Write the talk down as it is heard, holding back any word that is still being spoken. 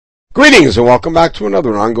Greetings and welcome back to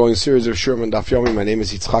another ongoing series of Sherman Daf Yomi. My name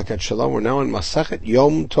is Yitzchak Shalom. We're now in Masechet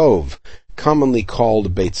Yom Tov, commonly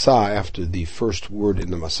called Beitzah after the first word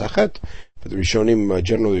in the Masechet, but the Rishonim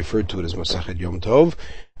generally referred to it as Masechet Yom Tov.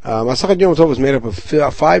 Masechet Yom Tov is made up of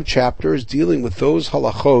 5 chapters dealing with those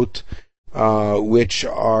halachot which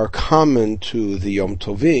are common to the Yom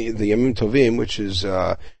Tovim, which is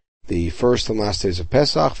the first and last days of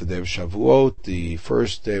Pesach, the day of Shavuot, the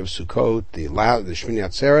first day of Sukkot, the Shmini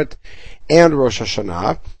Atzeret, and Rosh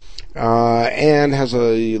Hashanah, and has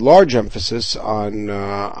a large emphasis on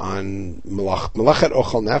Melachet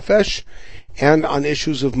Ochel Nefesh, and on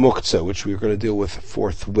issues of Muktzah, which we're going to deal with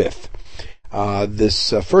forthwith.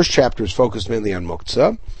 This first chapter is focused mainly on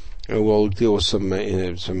Muktzah, and we'll deal with some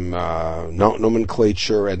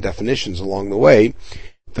nomenclature and definitions along the way.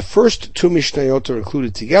 The first 2 Mishnayot are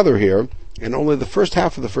included together here, and only the first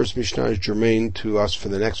half of the first Mishnah is germane to us for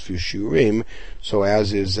the next few Shiurim. So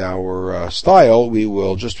as is our style, we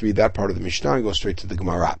will just read that part of the Mishnah and go straight to the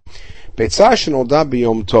Gemara. Beitzah shenolda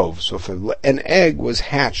b'Yom Tov. So if an egg was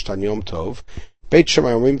hatched on Yom Tov, Beit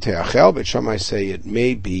Shammai omrim te'achel. Beit Shammai say it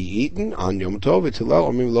may be eaten on Yom Tov. Beit Hillel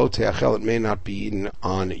omrim lo te'achel. It may not be eaten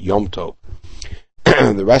on Yom Tov.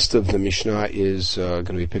 The rest of the Mishnah is going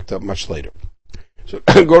to be picked up much later. So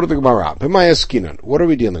go to the Gemara. What are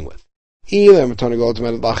we dealing with?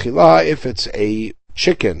 If it's a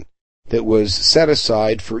chicken that was set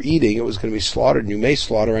aside for eating, it was going to be slaughtered, and you may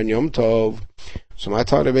slaughter on Yom Tov. So my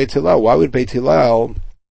time to Beit Hillel. Why would Beit Hillel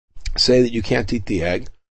say that you can't eat the egg?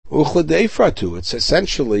 It's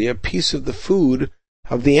essentially a piece of the food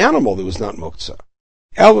of the animal that was not muktzah.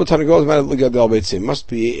 It must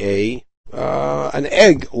be an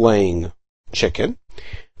egg-laying chicken.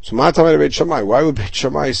 So why would Beit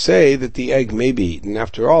Shammai say that the egg may be eaten?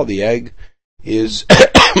 After all, the egg was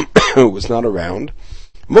not around.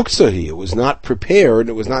 Muktzah, it was not prepared,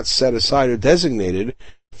 it was not set aside or designated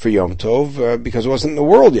for Yom Tov because it wasn't in the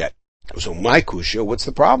world yet. So my kusha, what's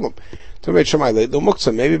the problem? So Beit Shammai,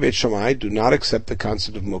 maybe Beit Shammai do not accept the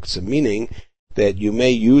concept of muktzah, meaning that you may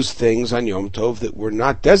use things on Yom Tov that were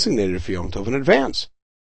not designated for Yom Tov in advance.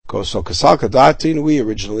 So Kasal Kadatin, we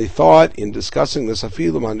originally thought in discussing this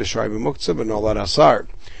Afilu Man Deshrei Muktzah B'Nolad Asar.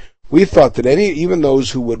 We thought that even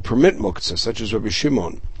those who would permit Muktzah, such as Rabbi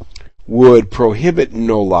Shimon, would prohibit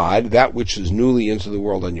Nolad, that which is newly into the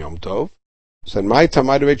world on Yom Tov. So my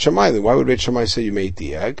Tamai to Beit Shammai, why would Beit Shammai say you may eat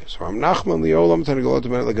the egg? So Ram Nachman Liolam Tanigolot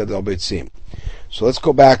Legadal Beitzim. So let's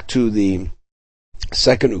go back to the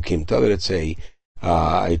second Ukimta, that it's a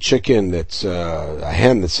chicken that's a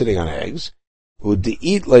hen that's sitting on eggs. It's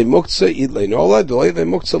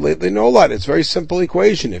a very simple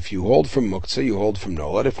equation. If you hold from muktzah, you hold from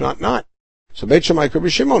nolad. If not, not. So Beit Shammai Rabbi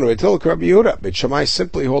Shimon, Beit Yehuda. Beit Shammai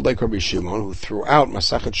simply hold like Rabbi Shimon, who throughout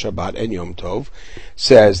Masachet Shabbat and Yom Tov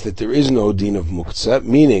says that there is no din of muktzah,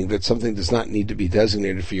 meaning that something does not need to be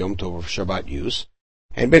designated for Yom Tov or for Shabbat use.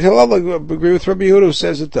 And Beit Hillel agree with Rabbi Yehuda, who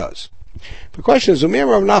says it does. The question is, how could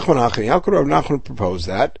Rav Nachman propose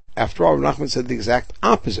that? After all, Rav Nachman said the exact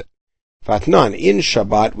opposite. Fatnan, in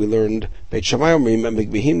Shabbat we learned Beit Shammai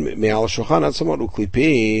omrim me'al shulchan atzamot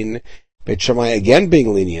uklipin. Beit Shammai, again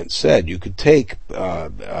being lenient, said you could take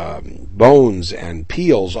bones and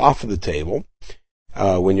peels off of the table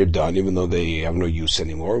when you're done, even though they have no use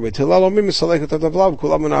anymore. You pick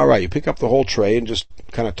up the whole tray and just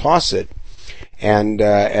kind of toss it and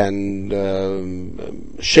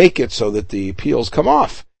shake it so that the peels come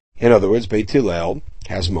off. In other words, Beit Hillel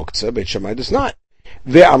has muktzah, Beit Shammai does not.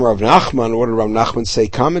 Ve'am Rav Nachman, what did Rav Nachman say,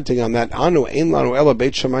 commenting on that? Anu ein lanu ela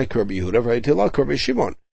Beit Shammai k'Rabbi Yehuda v'Beit Hillel k'Rabbi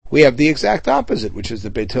Shimon. We have the exact opposite, which is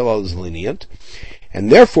that Beit Hillel is lenient,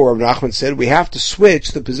 and therefore Rav Nachman said we have to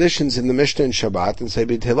switch the positions in the Mishnah and Shabbat and say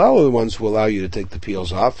Beit Hillel are the ones who allow you to take the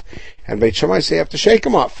peels off, and Beit Shammai say you have to shake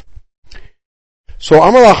them off. So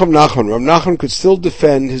Amar Rav Nachman, Rav Nachman could still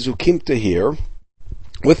defend his ukimta here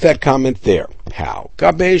with that comment there. How?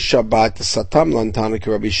 Gabei Shabbat satam lantana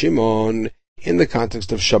k'Rabbi Shimon. In the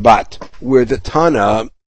context of Shabbat, where the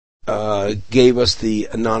Tana gave us the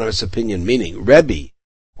anonymous opinion, meaning Rebbe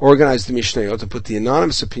organized the Mishnayot to put the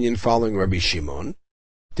anonymous opinion following Rabbi Shimon.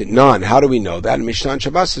 None. How do we know that? Mishnah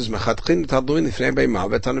Shabbat says,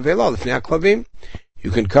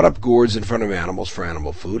 you can cut up gourds in front of animals for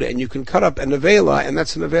animal food, and you can cut up a nevela, and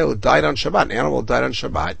that's a nevela died on Shabbat. An animal died on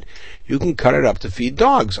Shabbat. You can cut it up to feed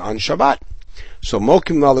dogs on Shabbat. So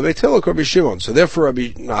Mokim Lala Beit Hillel Rabbi Shimon. So therefore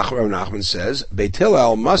Rabbi Nachman says Beit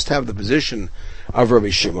Hillel must have the position of Rabbi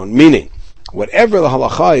Shimon, meaning whatever the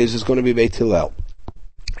halacha is going to be Beit Hillel.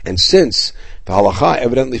 And since the halacha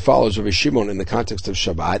evidently follows Rabbi Shimon in the context of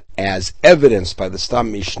Shabbat, as evidenced by the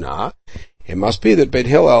Stam Mishnah, It must be that Beit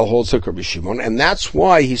Hillel holds like Rabbi Shimon, and that's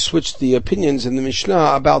why he switched the opinions in the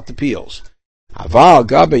Mishnah about the peels. Aval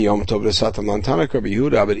gabe Yom Tov l'satam lantanak Rabbi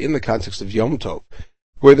Yehuda, but in the context of Yom Tov,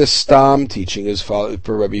 where the Stam teaching is for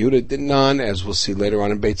Rabbi Yehuda did none, as we'll see later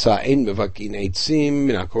on in Beitzah, ein mevakin eitzim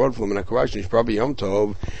min hakorot v'lo min hakorash nishbar Yom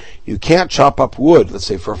Tov. You can't chop up wood, let's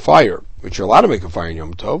say for a fire, which you're allowed to make a fire in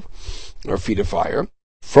Yom Tov, or feed a fire,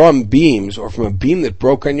 from beams, or from a beam that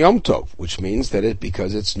broke on Yom Tov, which means that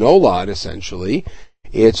because it's no lot, essentially,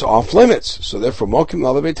 it's off limits. So therefore, Mokim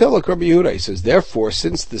Lala Beit Hillel Rabbi Yehuda, he says, therefore,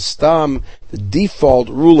 since the Stam, the default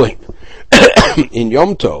ruling in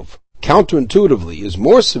Yom Tov, counterintuitively is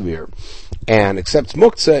more severe and accepts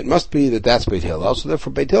muktzah, it must be that that's Beit Hillel. So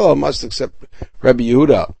therefore Beit Hillel must accept Rabbi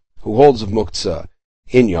Yehuda, who holds of muktzah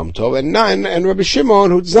in Yom Tov, and Rabbi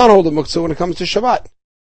Shimon, who does not hold of muktzah when it comes to Shabbat.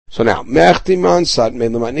 So now, Mechtiman Sat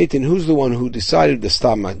Me'lamatnitin, who's the one who decided the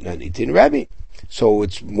Stam Matnitin? Rabbi. So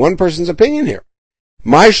it's one person's opinion here.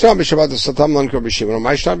 So why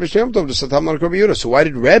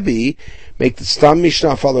did Rabbi make the Stam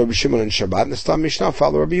Mishnah follow Rabbi Shimon in Shabbat and the Stam Mishnah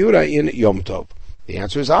follow Rabbi Yehuda in Yom Tov? The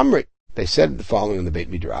answer is Amri. They said the following in the Beit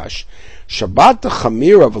Midrash: Shabbat the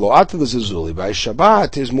Chamira v'lo'ata l'zizuli. By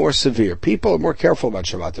Shabbat is more severe. People are more careful about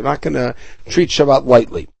Shabbat. They're not going to treat Shabbat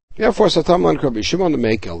lightly. Therefore, Satam Lan Rabbi Shimon the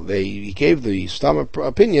Mekel, he gave the Stam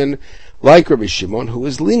opinion like Rabbi Shimon, who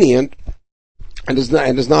is lenient and does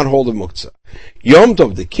not hold a muktzah. Yom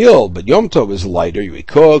Tov the kill, but Yom Tov is lighter. We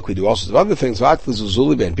cook, we do all sorts of other things.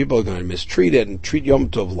 And people are going to mistreat it and treat Yom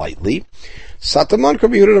Tov lightly. Sataman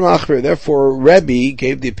Rabbi Yehuda Machmer. Therefore, Rebbe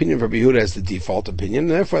gave the opinion of Rabbi Yehuda as the default opinion,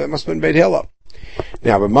 and therefore that must have been Beit Hillel.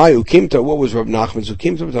 Now, Ramai Ukimta, what was Rab Nachman's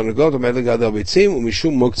Ukimta?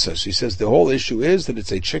 So he says the whole issue is that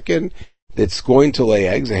it's a chicken that's going to lay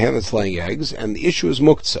eggs, a hen that's laying eggs, and the issue is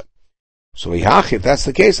muktzah. So if that's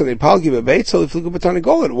the case, then why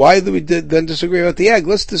do we then disagree about the egg?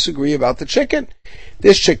 Let's disagree about the chicken.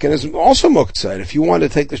 This chicken is also muktzah, and if you wanted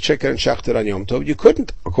to take this chicken and shecht it on Yom Tov, you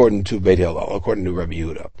couldn't, according to Beit Hillel, according to Rabbi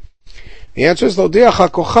Yehuda. The answer is Lodiach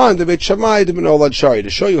HaKochan de Beit Shammai de Benolad Shari, to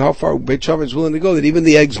show you how far Beit Shammai is willing to go, that even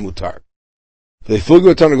the eggs mutar.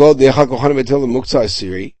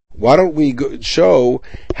 Why don't we show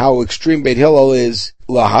how extreme Beit Hillel is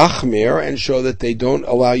lahachmir and show that they don't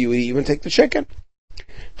allow you to even take the chicken?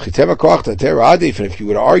 And if you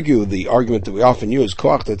would argue the argument that we often use,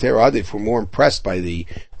 if we're more impressed by the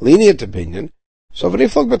lenient opinion, so you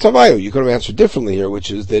could have answered differently here,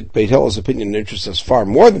 which is that Beit Hillel's opinion interests us far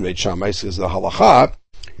more than Beit Shammai, because the halacha,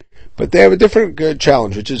 but they have a different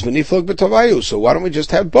challenge, which is v'niflog b'tavayu. So why don't we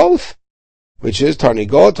just have both? Which is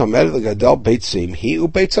Tarnigot Hamed L'Gadal Beitzim Hi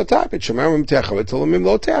Ubeitzata B'Shemerim Techel V'Telamim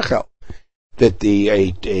Lo Techel, that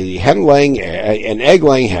a hen laying an egg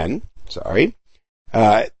laying hen, it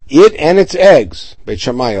and its eggs Beit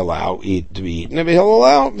Shammai allow it to be eaten, and he'll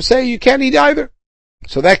allow say you can't eat either.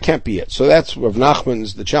 So that can't be it. So that's Rav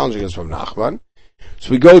Nachman's the challenge against Rav Nachman. So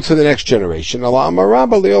we go to the next generation. We go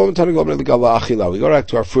back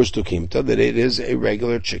to our first ukimta that it is a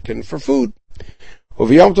regular chicken for food. We're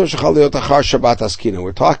talking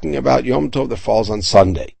about Yom Tov that falls on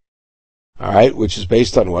Sunday. Alright, which is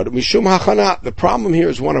based on what? Mishum hachana. The problem here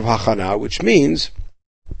is one of hachana, which means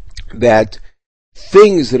that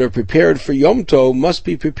things that are prepared for Yom Tov must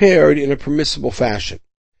be prepared in a permissible fashion.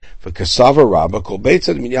 For Kasava Rabbah, Kol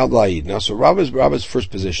Beitzad Minyad La'id. Now, so Rabbah's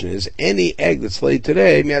first position is any egg that's laid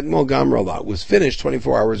today, Miad Mol Gamra, was finished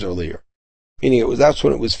 24 hours earlier. Meaning that's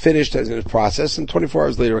when it was finished as in its process, and 24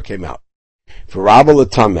 hours later it came out. For Rabbah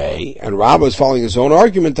L'Tameh, and Rabbah is following his own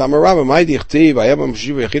argument, in the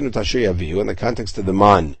context of the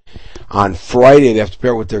man. On Friday they have to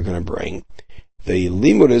prepare what they're going to bring. The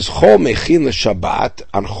limud is Chol Mechin L'Shabbat.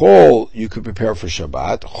 On Chol you could prepare for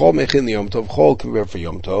Shabbat. Chol Mechin L'Yom Tov. Chol can prepare for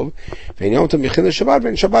Yom Tov. Ve'en Yom Tov Mechin L'Shabbat.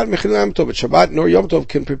 Ve'en Shabbat Mechin L'Yom Tov. But Shabbat nor Yom Tov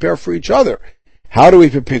can prepare for each other. How do we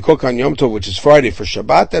cook on Yom Tov, which is Friday, for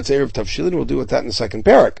Shabbat? That's Erev Tavshilin. We'll deal with that in the second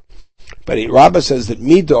parak. But Rabbah says that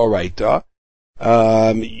Midoraita,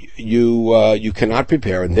 you cannot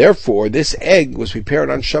prepare, and therefore this egg was prepared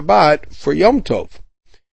on Shabbat for Yom Tov.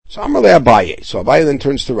 So Amarle Abaye. So Abaye then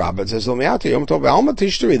turns to Rabbah and says, Yom Tov Alma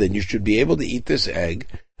Tishtari, then you should be able to eat this egg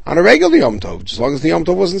on a regular Yom Tov, as long as the Yom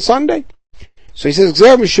Tov wasn't Sunday. So he says,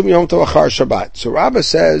 Gzer Mishum Yom Tov Achar Shabbat. So Rabbah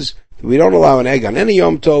says, we don't allow an egg on any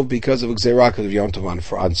Yom Tov because of Gzerak of Yom Tov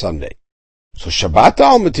on Sunday. So Shabbat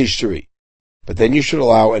Alma Tishtari. But then you should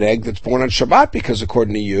allow an egg that's born on Shabbat, because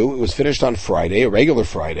according to you, it was finished on Friday, a regular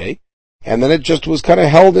Friday, and then it just was kind of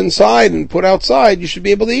held inside and put outside. You should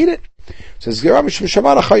be able to eat it. It says, Gzeirah Mishum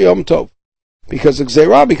Shabbat Achar Yom Tov. Because of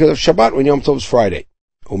Gzeirah, because of Shabbat when Yom Tov is Friday.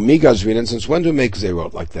 Umigazrin, and since when do we make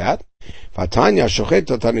Gzeirot like that? Vatanya shochet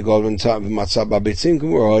tanigol v'matzah b'bitzim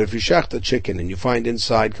gemurah. If you shecht a chicken and you find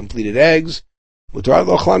inside completed eggs, mutar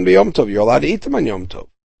lochlan b'yom tov. You're allowed to eat them on Yom Tov.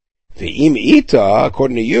 Ve'im ita,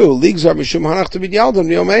 according to you, ligzar mishum hanach tebid yaldam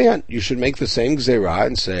yomeyan. You should make the same gzeirah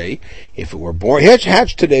and say, if it were born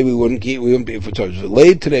hatched today, we wouldn't eat. We wouldn't be. If it was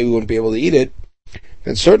laid today, we wouldn't be able to eat it.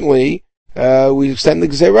 Then certainly we extend the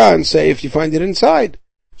gzeirah and say, if you find it inside.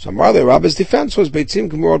 So Marley Rabba's defense was beitzim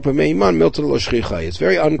gemurot b'meiman milton lo shchicha. It's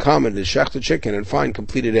very uncommon to shecht a chicken and find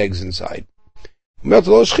completed eggs inside.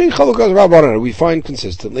 Milton lo shchicha because Rabbanan. We find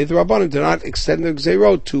consistently the Rabbanan do not extend the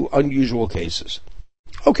gzeirot to unusual cases.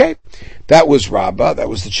 Okay, that was Rabbah, that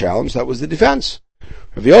was the challenge, that was the defense.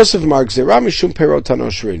 Rav Yosef Mar Gzeirah mishum perot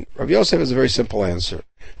hanoshrin. Rav Yosef has a very simple answer.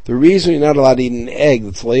 The reason you're not allowed to eat an egg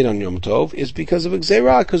that's laid on Yom Tov is because of a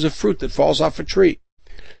gzeirah, because of fruit that falls off a tree.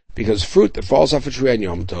 Because fruit that falls off a tree on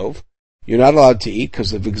Yom Tov, you're not allowed to eat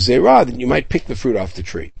because of a gzeirah, that you might pick the fruit off the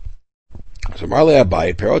tree. So Marley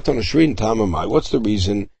Abai, perot hanoshrin tamamai. What's the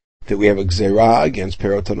reason that we have a gzeirah against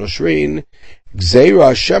perot hanoshrin?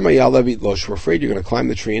 Gzeira shema yalavit losh. We're afraid you're going to climb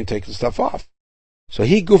the tree and take the stuff off. So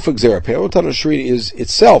he gufa gzeira. Perot hanoshrin is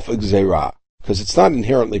itself a gzeira because it's not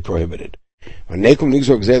inherently prohibited. Are we going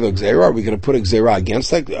to put a gzeira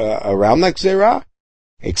against that, around that gzeira?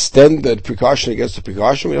 Extend the precaution against the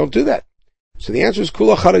precaution? We don't do that. So the answer is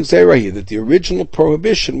kula chad gzeira here, that the original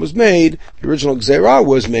prohibition was made, the original gzeira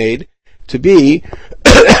was made to be,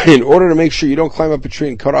 in order to make sure you don't climb up a tree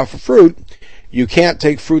and cut off a fruit, you can't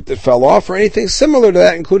take fruit that fell off or anything similar to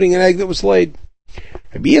that, including an egg that was laid.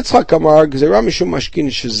 Rabbi Yitzchak Amar Gzeira Mishum Mashkin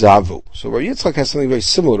Shezavu. So Rabbi Yitzchak has something very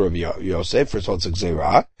similar to Rabbi Yosef. First of all, it's a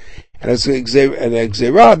Gzeira, and it's a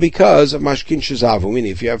Gzeira because of Mashkin Shezavu.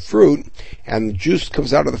 Meaning, if you have fruit and the juice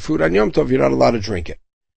comes out of the fruit on Yom Tov, you're not allowed to drink it.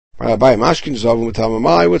 By Mashkin Shezavu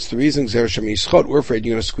Matamamai, what's the reason? Gzeira Shem Yischot. We're afraid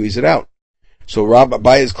you're going to squeeze it out. So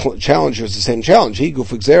Rabbi's challenge was the same challenge. He go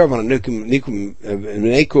for Gzeira on a nikum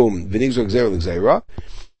v'nigzor Gzeira l'Gzeira.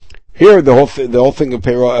 Here, the whole thing of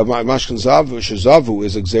Mashkin Shezavu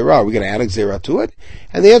is a Gzeira. We're going to add a Gzeira to it.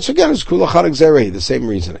 And the answer again is Kula Chad Gzeira, the same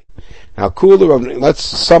reasoning. Now, let's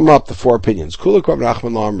sum up the four opinions. Kula Rav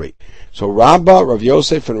Nachman Lamri. So Rabbah, Rav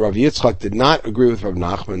Yosef, and Rav Yitzchak did not agree with Rav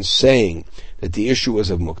Nachman saying that the issue was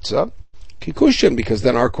of Muktzah. Kikushin, because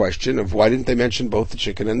then our question of why didn't they mention both the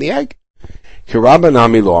chicken and the egg? Kirabba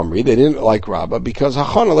Nami Lomri, they didn't like Rabbah because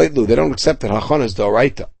Hachana Leitlu, they don't accept that Hachana is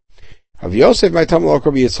Doraita. Rav Yosef, my Tamalok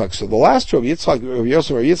Rabbi Yitzchak. So the last two, Rav Yosef,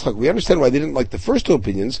 Rabbi Yitzchak, we understand why they didn't like the first two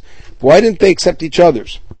opinions, but why didn't they accept each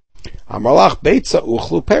other's? Amarlach Beitza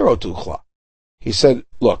Uchlu Perot Uchla. He said,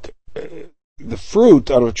 look, the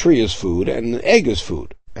fruit out of a tree is food, and the egg is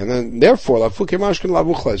food. And then, therefore, Lafuke Mashkin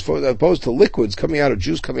Lavuchla, as opposed to liquids coming out of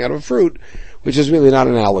juice coming out of a fruit, which is really not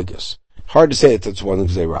analogous. Hard to say that that's one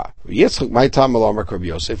Gzeirah. Yitzchak, my time Rabbi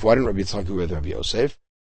Yosef. Why didn't Rabbi Yitzchak agree with Rabbi Yosef?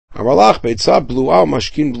 Amalach Beitzah Blu'al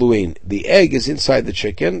Mashkin Blu'in. The egg is inside the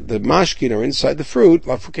chicken, the mashkin are inside the fruit,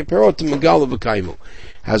 Lafuke Perot Megala V'Kaimu.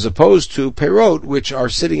 As opposed to perot, which are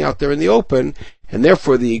sitting out there in the open, and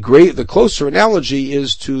therefore the closer analogy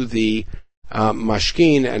is to the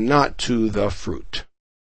mashkin and not to the fruit.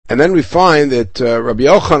 And then we find that Rabbi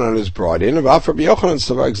Yochanan is brought in. Rabbi Yochanan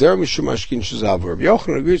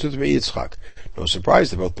agrees with Rabbi Yitzchak. No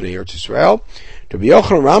surprise, they're both Bnei Eretz Yisrael. Rabbi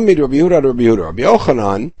Yochanan Rami to Rabbi Yehuda to Rabbi Yehuda. Rabbi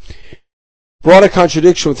Yochanan brought a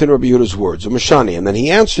contradiction within Rabbi Yehuda's words, a mashani, and then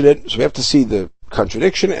he answered it. So we have to see the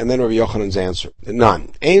contradiction and then Rabbi Yochanan's answer.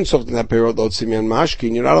 None. You're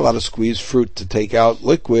not allowed to squeeze fruit to take out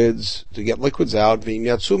liquids, to get liquids out.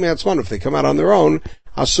 If they come out on their own,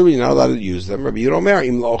 you're not allowed to use them. If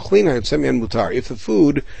the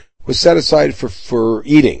food was set aside for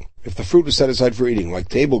eating, if the fruit was set aside for eating, like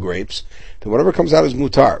table grapes, then whatever comes out is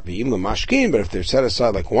mutar. But if they're set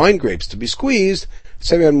aside like wine grapes to be squeezed,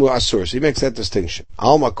 so he makes that distinction.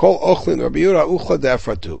 So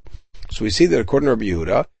we see that according to Rabbi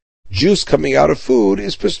Yehuda, juice coming out of food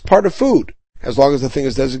is just part of food, as long as the thing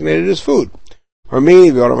is designated as food. Or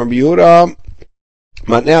me, Rabbi Yehuda,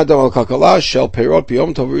 there's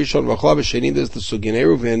the Sugin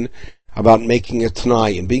Eruvin about making a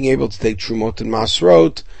Tanai and being able to take Trumot and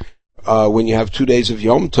Masrot when you have 2 days of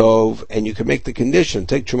Yom Tov, and you can make the condition,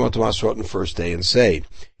 take Trumot and Masrot on the first day and say,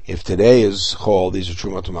 if today is Chol, these are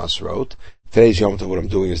Trumot and Masrot, today's Yom Tov, what I'm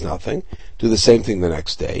doing is nothing, do the same thing the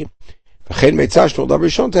next day. And a beitzah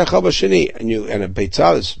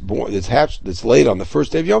that's laid on the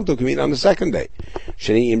first day of Yom Tov can be eaten on the second day.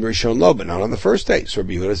 Sheni im rishon lo, but not on the first day. So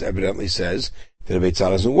Rabbi Yehuda evidently says that a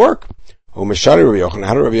beitzah doesn't work. How did Rabbi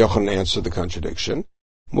Yochanan answer the contradiction?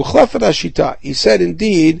 He said,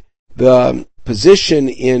 indeed, the position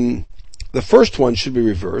in the first one should be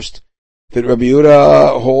reversed, that Rabbi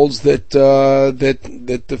Yehuda holds that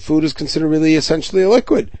the food is considered really essentially a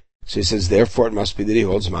liquid. So he says, therefore it must be that he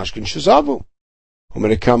holds mashkin shazavu. And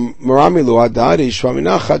the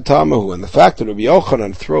fact that Rabbi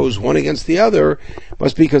Yochanan throws one against the other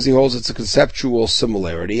must be because he holds it's a conceptual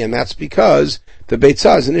similarity, and that's because the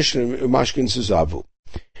beitzah is an issue of mashkin shazavu.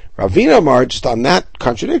 Ravina Amar, just on that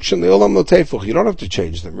contradiction, the olam lo tefuch, you don't have to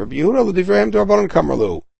change them. Rabbi Yehuda l'divrayim d'Rabbanan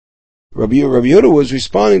kamarlu. Rabbi Yehuda was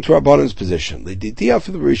responding to Rabbanan's position. L'didiya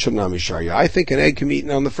for the rishon nami sharia. I think an egg can be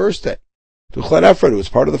eaten on the first day. Tuchlat efrod, it was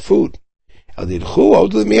part of the food. At least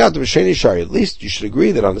you should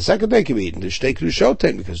agree that on the second day it can be eaten. There's shtei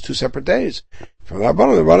kedushoten, because 2 separate days. From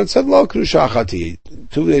Rabbanan, the Rabbanan said, lo kedusha achati,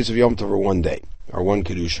 2 days of Yom Tov or 1 day, or 1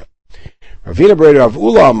 kedusha. Ravina Breder of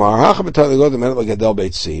Ula Amar, hacha b'tali lo demet l'gadel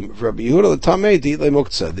beitzim. Rabbi Yehuda l'tamei di'it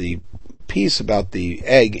le'muktzah. The piece about the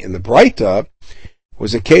egg in the Breita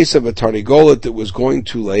was a case of a tarnigolet that was going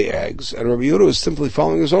to lay eggs, and Rabbi Yehuda was simply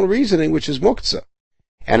following his own reasoning, which is muktzah.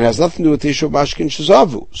 And it has nothing to do with the issue of mashkin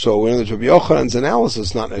shazavu. So in other words, Rabbi Yochanan's analysis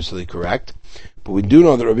is not necessarily correct, but we do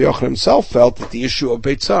know that Rabbi Yochanan himself felt that the issue of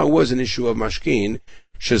beitzah was an issue of mashkin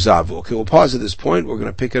shazavu. Okay, we'll pause at this point. We're going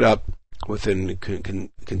to pick it up with a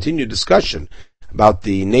continued discussion about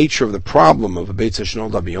the nature of the problem of a beitzah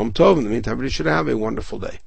shenolda b'yom tov. In the meantime, everybody should have a wonderful day.